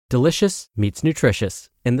Delicious meets nutritious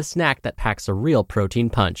in the snack that packs a real protein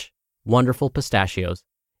punch. Wonderful Pistachios.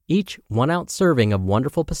 Each 1-ounce serving of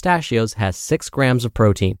Wonderful Pistachios has 6 grams of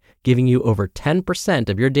protein, giving you over 10%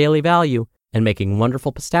 of your daily value and making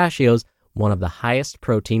Wonderful Pistachios one of the highest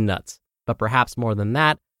protein nuts. But perhaps more than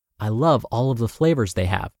that, I love all of the flavors they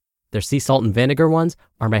have. Their sea salt and vinegar ones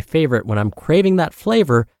are my favorite when I'm craving that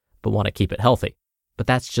flavor but want to keep it healthy. But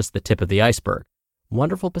that's just the tip of the iceberg.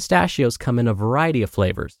 Wonderful Pistachios come in a variety of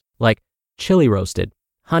flavors, like chili roasted,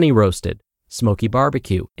 honey roasted, smoky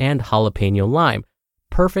barbecue, and jalapeno lime,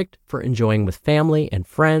 perfect for enjoying with family and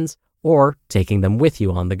friends or taking them with you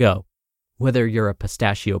on the go. Whether you're a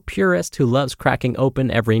pistachio purist who loves cracking open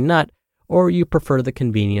every nut, or you prefer the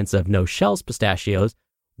convenience of no-shells pistachios,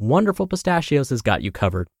 Wonderful Pistachios has got you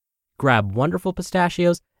covered. Grab Wonderful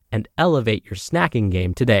Pistachios and elevate your snacking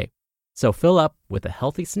game today. So fill up with a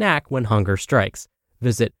healthy snack when hunger strikes.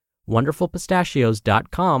 Visit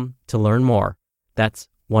wonderfulpistachios.com to learn more. That's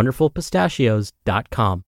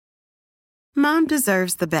wonderfulpistachios.com. Mom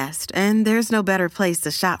deserves the best, and there's no better place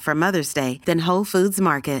to shop for Mother's Day than Whole Foods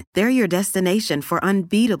Market. They're your destination for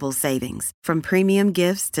unbeatable savings, from premium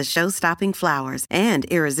gifts to show-stopping flowers and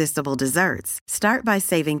irresistible desserts. Start by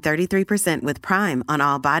saving 33% with Prime on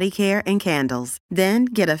all body care and candles. Then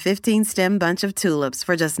get a 15-stem bunch of tulips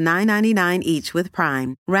for just $9.99 each with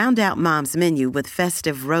Prime. Round out Mom's menu with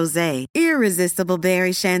festive rosé, irresistible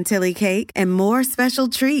berry chantilly cake, and more special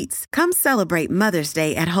treats. Come celebrate Mother's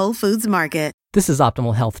Day at Whole Foods Market. This is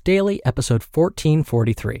Optimal Health Daily, episode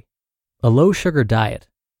 1443. A low-sugar diet.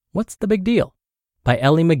 What's the big deal? By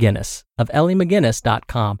Elly McGuinness of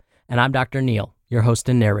ellymcguinness.com, and I'm Dr. Neil, your host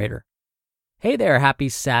and narrator. Hey there, happy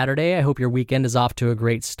Saturday. I hope your weekend is off to a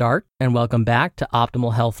great start, and welcome back to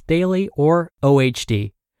Optimal Health Daily, or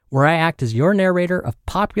OHD, where I act as your narrator of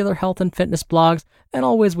popular health and fitness blogs, and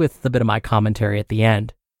always with a bit of my commentary at the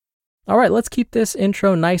end. All right, let's keep this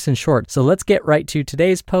intro nice and short. So let's get right to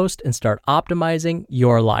today's post and start optimizing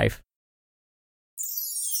your life.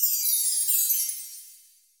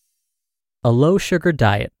 A low-sugar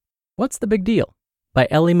diet. What's the big deal? By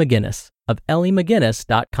Elly McGuinness of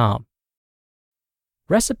ellymcguinness.com.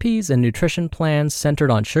 Recipes and nutrition plans centered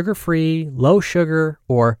on sugar-free, low-sugar,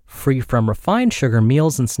 or free from refined sugar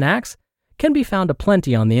meals and snacks can be found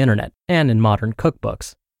aplenty on the internet and in modern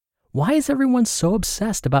cookbooks. Why is everyone so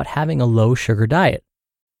obsessed about having a low-sugar diet?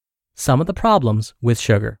 Some of the problems with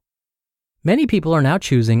sugar. Many people are now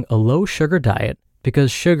choosing a low-sugar diet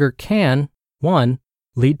because sugar can, 1,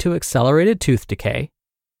 lead to accelerated tooth decay,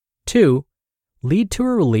 2, lead to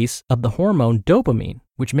a release of the hormone dopamine,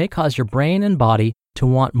 which may cause your brain and body to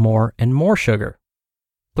want more and more sugar,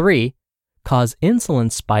 3, cause insulin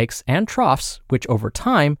spikes and troughs, which over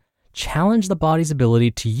time challenge the body's ability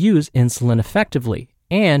to use insulin effectively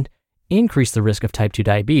and increase the risk of type 2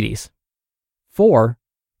 diabetes. 4,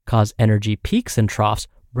 cause energy peaks and troughs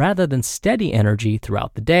rather than steady energy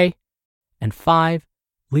throughout the day. And 5,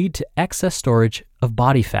 lead to excess storage of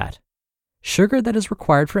body fat. Sugar that is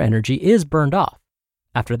required for energy is burned off.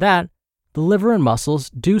 After that, the liver and muscles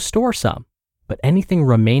do store some, but anything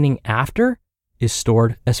remaining after is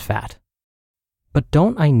stored as fat. But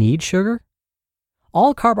don't I need sugar?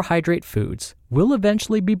 All carbohydrate foods will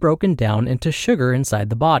eventually be broken down into sugar inside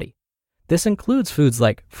the body. This includes foods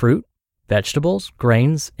like fruit, vegetables,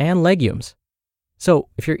 grains, and legumes. So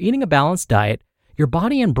if you're eating a balanced diet, your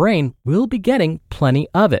body and brain will be getting plenty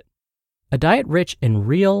of it. A diet rich in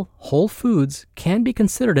real, whole foods can be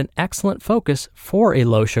considered an excellent focus for a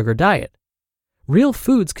low-sugar diet. Real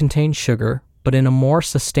foods contain sugar, but in a more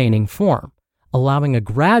sustaining form, allowing a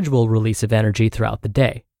gradual release of energy throughout the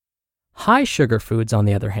day. High-sugar foods, on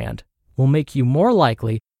the other hand, will make you more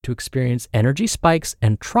likely to experience energy spikes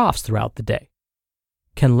and troughs throughout the day.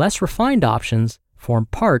 Can less refined options form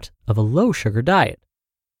part of a low-sugar diet?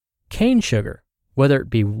 Cane sugar, whether it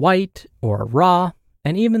be white or raw,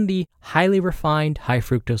 and even the highly refined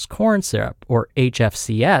high-fructose corn syrup, or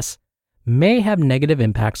HFCS, may have negative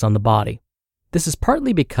impacts on the body. This is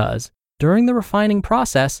partly because, during the refining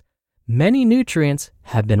process, many nutrients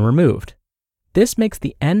have been removed. This makes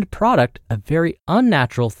the end product a very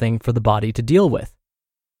unnatural thing for the body to deal with.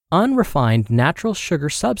 Unrefined natural sugar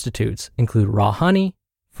substitutes include raw honey,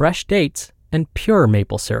 fresh dates, and pure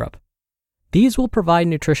maple syrup. These will provide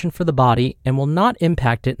nutrition for the body and will not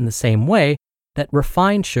impact it in the same way that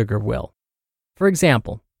refined sugar will. For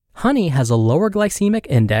example, honey has a lower glycemic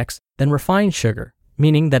index than refined sugar,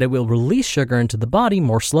 meaning that it will release sugar into the body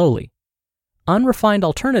more slowly. Unrefined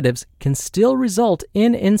alternatives can still result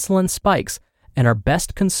in insulin spikes and are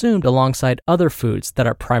best consumed alongside other foods that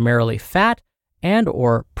are primarily fat and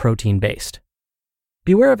or protein-based.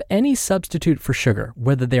 Beware of any substitute for sugar,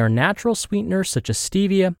 whether they are natural sweeteners such as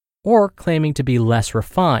stevia or claiming to be less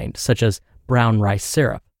refined, such as brown rice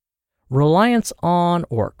syrup. Reliance on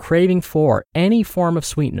or craving for any form of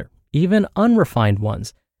sweetener, even unrefined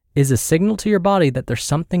ones, is a signal to your body that there's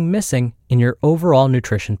something missing in your overall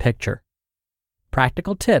nutrition picture.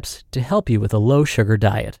 Practical tips to help you with a low-sugar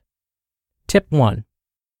diet. Tip 1.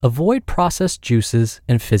 Avoid processed juices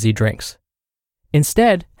and fizzy drinks.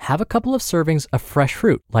 Instead, have a couple of servings of fresh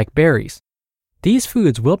fruit like berries. These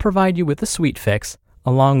foods will provide you with a sweet fix,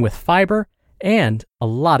 along with fiber and a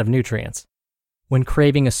lot of nutrients. When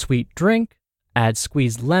craving a sweet drink, add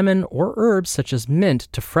squeezed lemon or herbs such as mint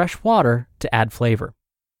to fresh water to add flavor.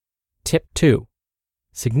 Tip 2.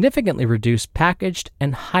 Significantly reduce packaged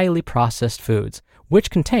and highly processed foods, which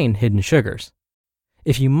contain hidden sugars.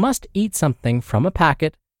 If you must eat something from a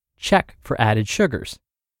packet, check for added sugars.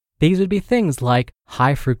 These would be things like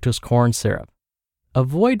high fructose corn syrup.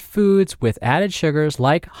 Avoid foods with added sugars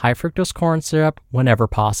like high fructose corn syrup whenever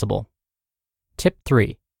possible. Tip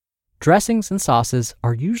 3. Dressings and sauces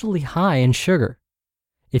are usually high in sugar.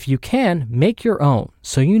 If you can, make your own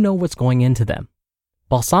so you know what's going into them.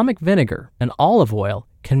 Balsamic vinegar and olive oil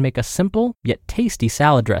can make a simple yet tasty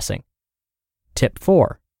salad dressing. Tip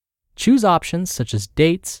 4. Choose options such as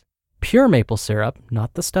dates, pure maple syrup,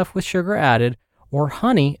 not the stuff with sugar added, or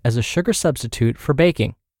honey as a sugar substitute for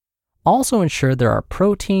baking. Also ensure there are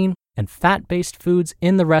protein and fat-based foods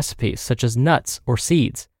in the recipes such as nuts or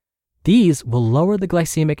seeds. These will lower the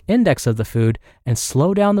glycemic index of the food and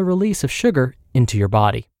slow down the release of sugar into your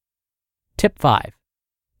body. Tip 5.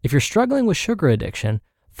 If you're struggling with sugar addiction,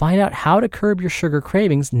 find out how to curb your sugar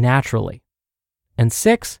cravings naturally. And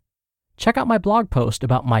 6. Check out my blog post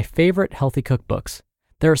about my favorite healthy cookbooks.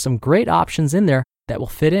 There are some great options in there that will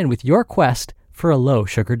fit in with your quest for a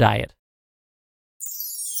low-sugar diet.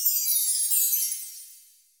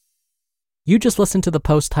 You just listened to the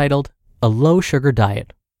post titled, A Low-Sugar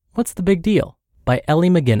Diet. What's the Big Deal? By Elly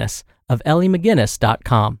McGuinness of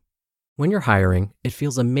EllyMcGuinness.com. When you're hiring, it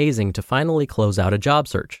feels amazing to finally close out a job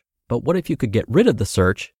search. But what if you could get rid of the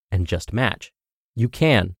search and just match? You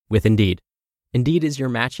can with Indeed. Indeed is your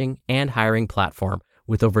matching and hiring platform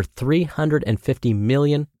with over 350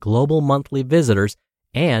 million global monthly visitors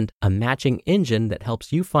and a matching engine that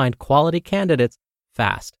helps you find quality candidates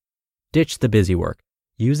fast. Ditch the busy work.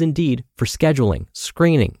 Use Indeed for scheduling,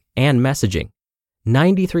 screening, and messaging.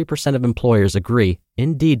 93% of employers agree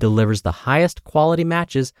Indeed delivers the highest quality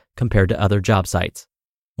matches compared to other job sites.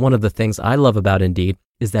 One of the things I love about Indeed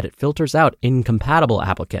is that it filters out incompatible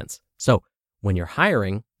applicants. So when you're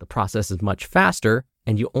hiring, the process is much faster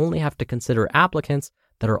and you only have to consider applicants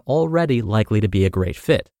that are already likely to be a great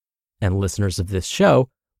fit. And listeners of this show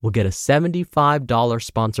will get a $75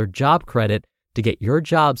 sponsored job credit to get your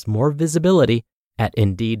jobs more visibility at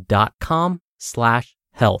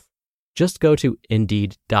Indeed.com/health. Just go to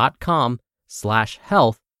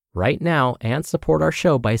Indeed.com/health right now and support our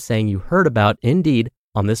show by saying you heard about Indeed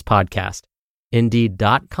on this podcast.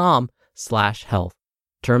 Indeed.com/health.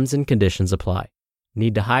 Terms and conditions apply.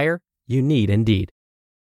 Need to hire? You need Indeed.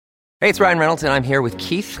 Hey, it's Ryan Reynolds, and I'm here with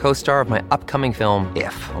Keith, co-star of my upcoming film,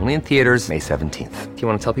 If, only in theaters May 17th. Do you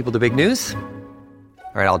want to tell people the big news?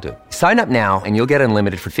 All right, I'll do it. Sign up now and you'll get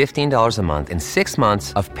unlimited for $15 a month and 6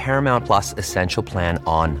 months of Paramount Plus Essential Plan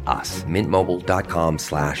on us.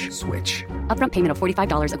 MintMobile.com/switch. Upfront payment of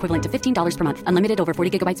 $45 equivalent to $15 per month. Unlimited over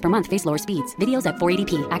 40 gigabytes per month. Face lower speeds. Videos at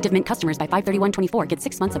 480p. Active Mint customers by 531.24 get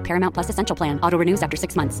 6 months of Paramount Plus Essential Plan. Auto renews after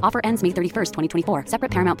 6 months. Offer ends May 31st, 2024.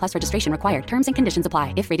 Separate Paramount Plus registration required. Terms and conditions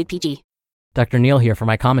apply if rated PG. Dr. Neal here for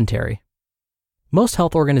my commentary. Most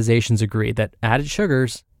health organizations agree that added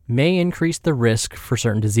sugars may increase the risk for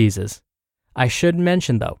certain diseases. I should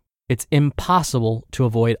mention, though, it's impossible to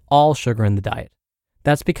avoid all sugar in the diet.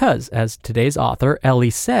 That's because, as today's author, Elly,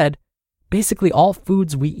 said, basically all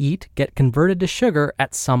foods we eat get converted to sugar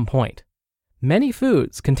at some point. Many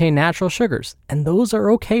foods contain natural sugars, and those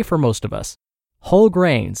are okay for most of us. Whole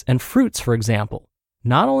grains and fruits, for example,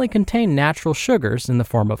 not only contain natural sugars in the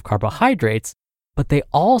form of carbohydrates, but they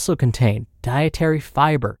also contain dietary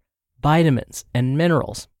fiber, vitamins, and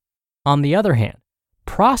minerals. On the other hand,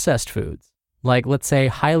 processed foods, like let's say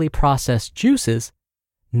highly processed juices,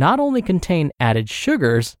 not only contain added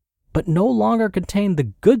sugars, but no longer contain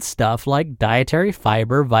the good stuff like dietary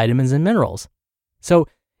fiber, vitamins, and minerals. So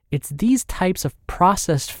it's these types of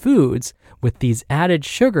processed foods with these added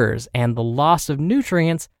sugars and the loss of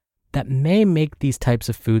nutrients that may make these types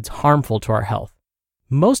of foods harmful to our health.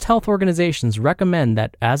 Most health organizations recommend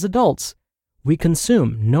that as adults, we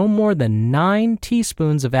consume no more than 9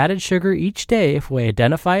 teaspoons of added sugar each day if we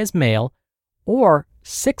identify as male, or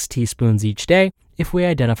 6 teaspoons each day if we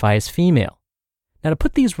identify as female. Now, to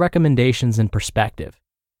put these recommendations in perspective,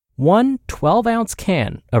 one 12-ounce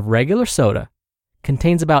can of regular soda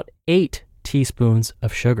contains about 8 teaspoons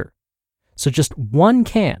of sugar. So just one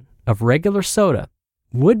can of regular soda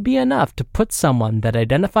would be enough to put someone that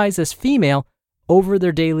identifies as female over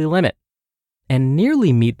their daily limit and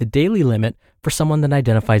nearly meet the daily limit for someone that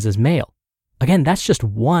identifies as male. Again, that's just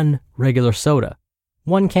one regular soda,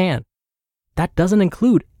 one can. That doesn't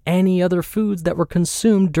include any other foods that were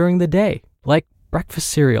consumed during the day, like breakfast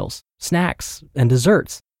cereals, snacks, and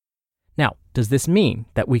desserts. Now, does this mean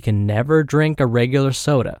that we can never drink a regular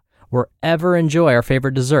soda or ever enjoy our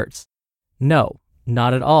favorite desserts? No,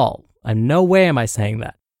 not at all. In no way am I saying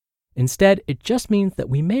that. Instead, it just means that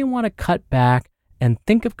we may want to cut back and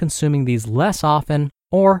think of consuming these less often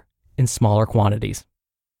or in smaller quantities.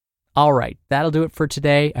 All right, that'll do it for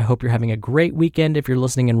today. I hope you're having a great weekend if you're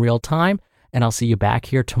listening in real time, and I'll see you back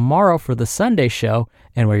here tomorrow for the Sunday show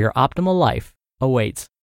and where your optimal life awaits.